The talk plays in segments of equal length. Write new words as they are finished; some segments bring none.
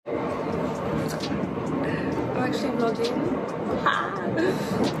actually vlogging.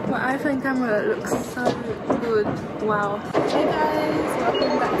 My iPhone camera looks so good. Wow. Hey guys,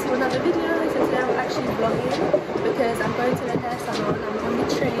 welcome back to another video. So today I'm actually vlogging because I'm going to the hair salon. I'm on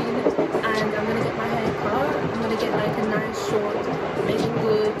the train and I'm gonna get my hair cut. I'm gonna get like a nice short, making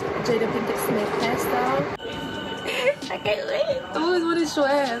good Jada Pinkett Smith hairstyle. I can't wait. I've always wanted short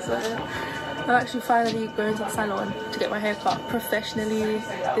hair, so I'm actually finally going to the salon to get my hair cut professionally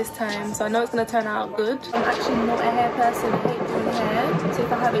this time. So I know it's going to turn out good. I'm actually not a hair person, I hate doing hair. So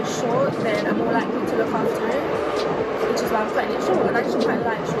if I have it short, then I'm more likely to look after it. Which is why I'm cutting it short. And I actually quite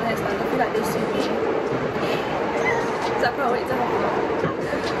like short hairstyles. I feel like they suit me. So I can't wait to have them.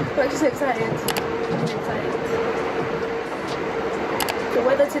 But I'm just excited. I'm excited. The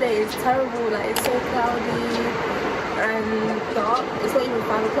weather today is terrible. Like, it's so cloudy and dark. It's not even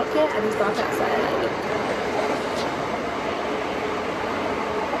 5 o'clock yet and it's dark outside. Like,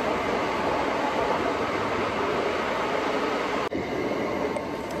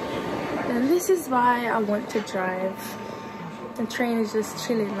 and this is why I want to drive. The train is just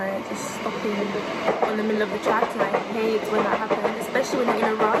chilling, right? Just stopping on the middle of the tracks, and I hate when that happens, especially when you're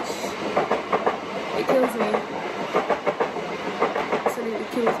in a rush. It kills me. Absolutely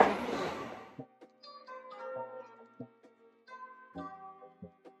kills me.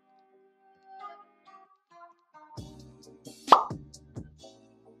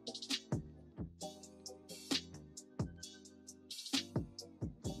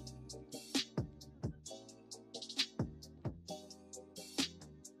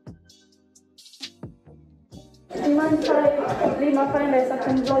 Do you mind if I leave my phone there so I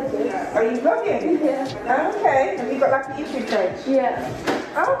can vlog this? Are you vlogging? Yeah. Okay. Have you got like a YouTube page? Yeah.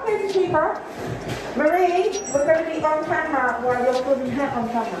 Okay, Tashika. Marie, we're going to be on camera while you're filming her on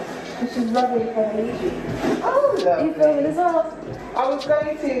camera. This is vlogging for YouTube. Oh, look. Are you filming as well? I was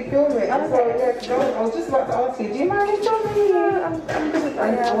going to film it. I was just about to ask you, do you mind me filming you? I'm good with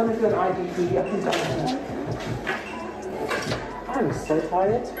that. I want to do an IGTV. I think that I'm so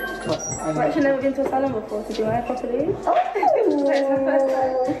tired. I've actually never been to a salon before to do my hair properly. Oh, it's my first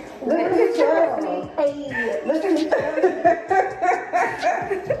time. Look at the girl. Hey, look at the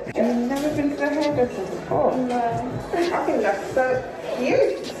You've never been to the hairdresser before? No. I think that's so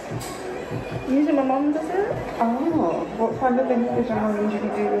cute. Usually my mum does it. Oh, what kind of things does your mum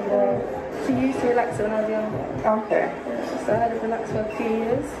usually do with her? She used to relax it when I was younger. Okay. Yeah, so I had it relaxed for a few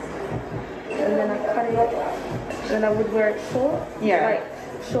years. And then I cut it and then I would wear it short. Yeah. Like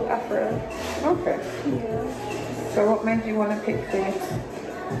short afro. Okay. Yeah. So what made you want to pick this?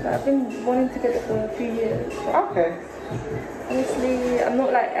 I've been wanting to get it for a few years. Okay. Honestly, I'm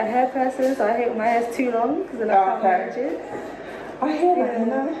not like a hair person, so I hate when my hair's too long because then I can't manage it. I hear that, you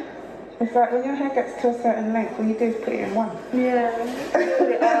know. It's like when your hair gets to a certain length, all you do is put it in one. Yeah. Put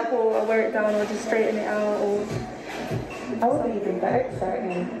it up or I wear it down or just straighten it out or... I wasn't even that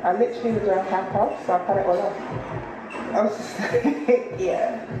exciting. I literally was wearing hand puffs, so I cut it all off. I was just like,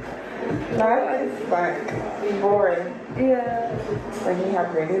 yeah. Life is like boring. Yeah. When you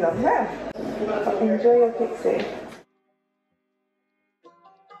have really long hair. But enjoy your pixie.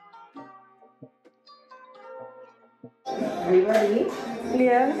 Are you ready?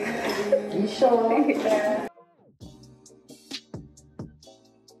 Yeah. You sure? Yeah.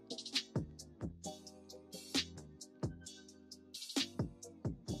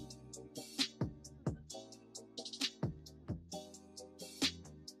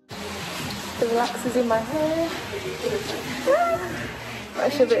 The relaxers in my hair. I'm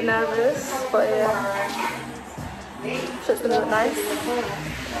actually a bit nervous, but yeah. So it's gonna look nice.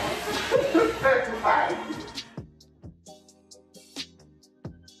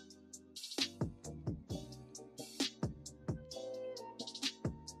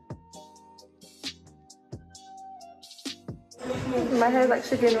 My hair is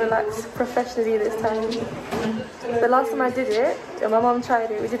actually being relaxed professionally this time. The last time I did it, my mom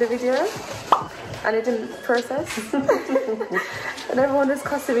tried it, we did a video and it didn't process. And everyone was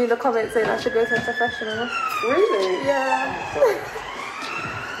cussing me in the comments saying I should go to a professional. Really? Yeah.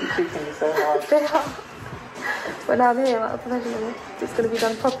 You're treating me so hard. They are. But now I'm here, I'm at a professional. It's going to be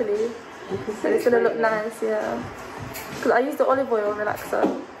done properly. And it's going to look nice, yeah. Because I used the olive oil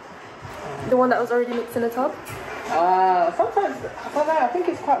relaxer. The one that was already mixed in the tub. Sometimes, I think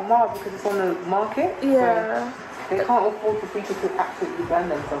it's quite mild because it's on the market. Yeah. So they can't afford for people to absolutely burn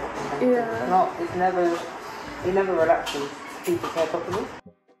themselves. Yeah. It never relaxes people's hair properly.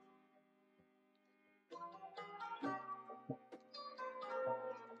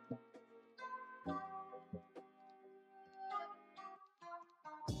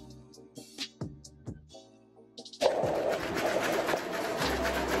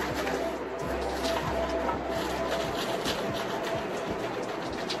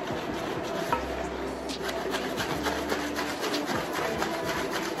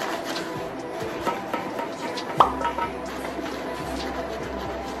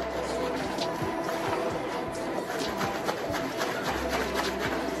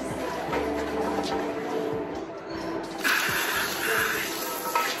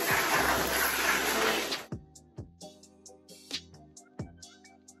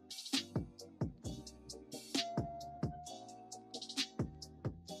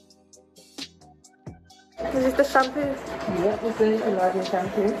 Is this the shampoo? Yeah, this is the neutralizing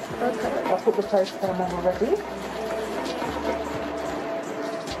shampoo. Okay. I'll put the post on already.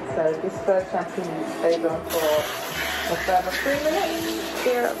 So this first shampoo stays on for a further 3 minutes.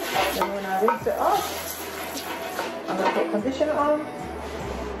 Yeah. Then when I rinse it off, I'm going to put conditioner on.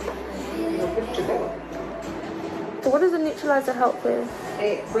 You're good to go. So what does the neutralizer help with?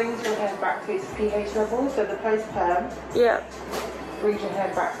 It brings your hair back to its pH level, so the post perm Yeah. brings your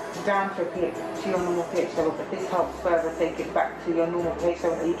hair back down to your normal pH level, but this helps further take it back to your normal pH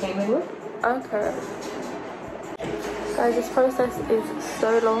level that you came in with. Okay. Guys, this process is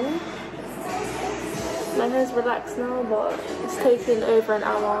so long. My hair's relaxed now, but it's taken over an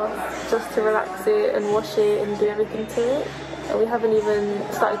hour just to relax it and wash it and do everything to it. And we haven't even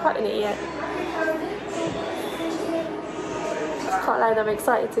started cutting it yet. Can't lie, I'm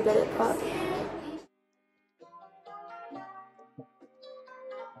excited to get it cut.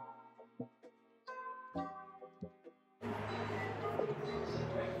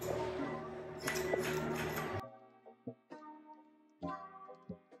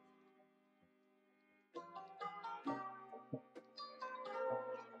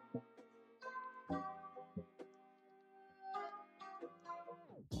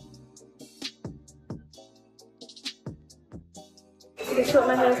 This is what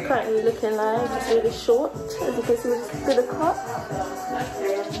my hair is currently looking like. It's really short, as you can see, we just did a cut.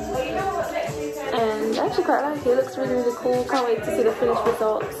 And I actually quite like it. It looks really, really cool. Can't wait to see the finished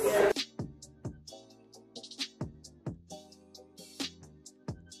results.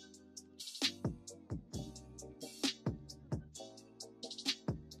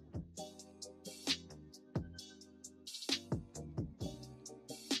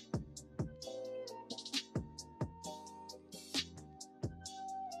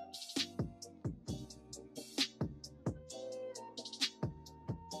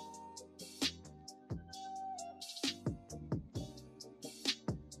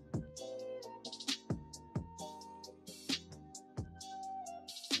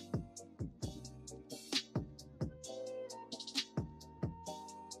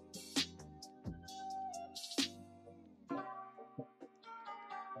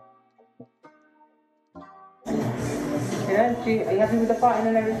 Yeah, are you happy with the parting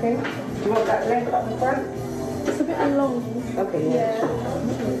and everything? Do you want that length up the front? It's a bit long. Okay, yeah.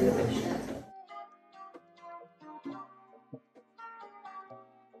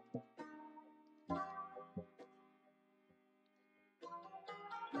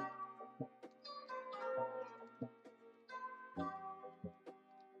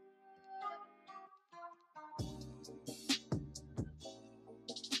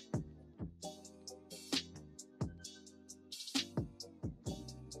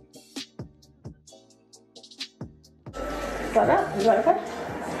 Like that? Is that okay?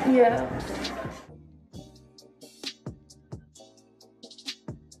 Yeah.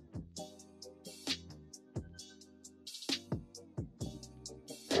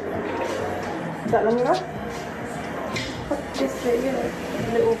 Is that long enough? This bit,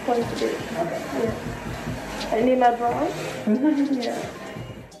 yeah. Little pointy bit. Okay. Yeah. I need my brow. Yeah.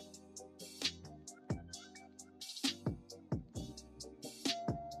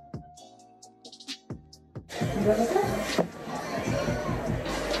 Is that okay?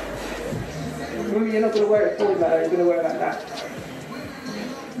 Remember, you're not going to wear it forward like that, you're going to wear it like that.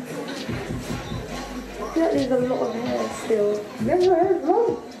 I feel like there's a lot of hair still. Yeah, your hair is long.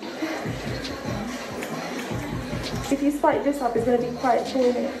 If you spike this up, it's going to be quite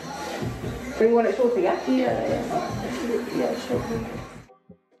short. So you want it shorter, yeah? Yeah, yeah. Yeah, shorter.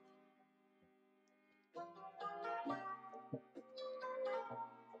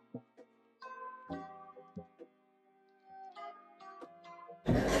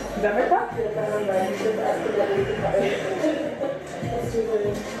 Is that better?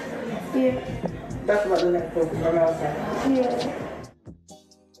 Yeah. That's what the next one from outside. Yeah.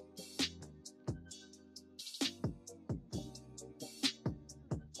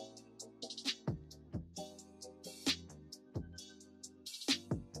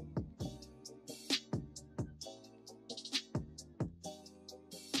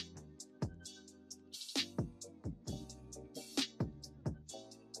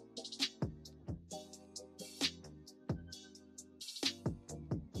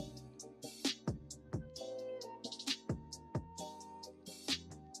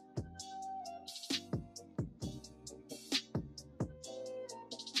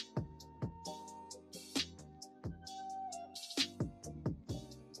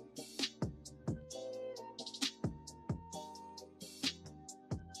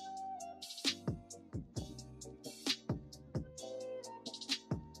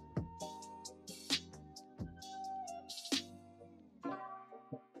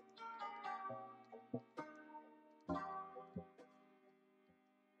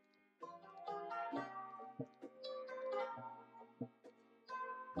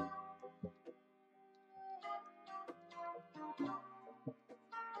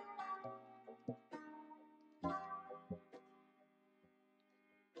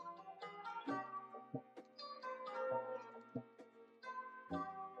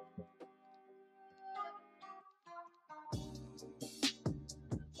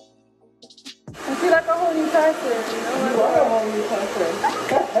 like a whole new person. Oh my You are a whole new person.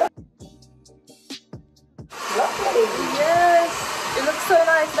 Lovely. Yes, it looks so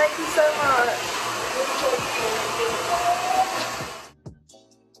nice. Thank you so much.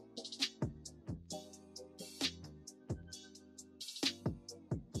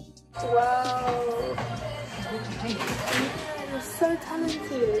 Wow. Yeah, you're so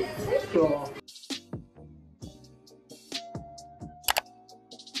talented. Sure.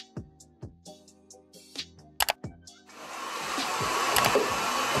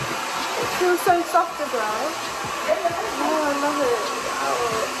 It feels so soft as well. Oh, I love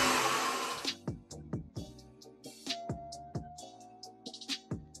it. Wow.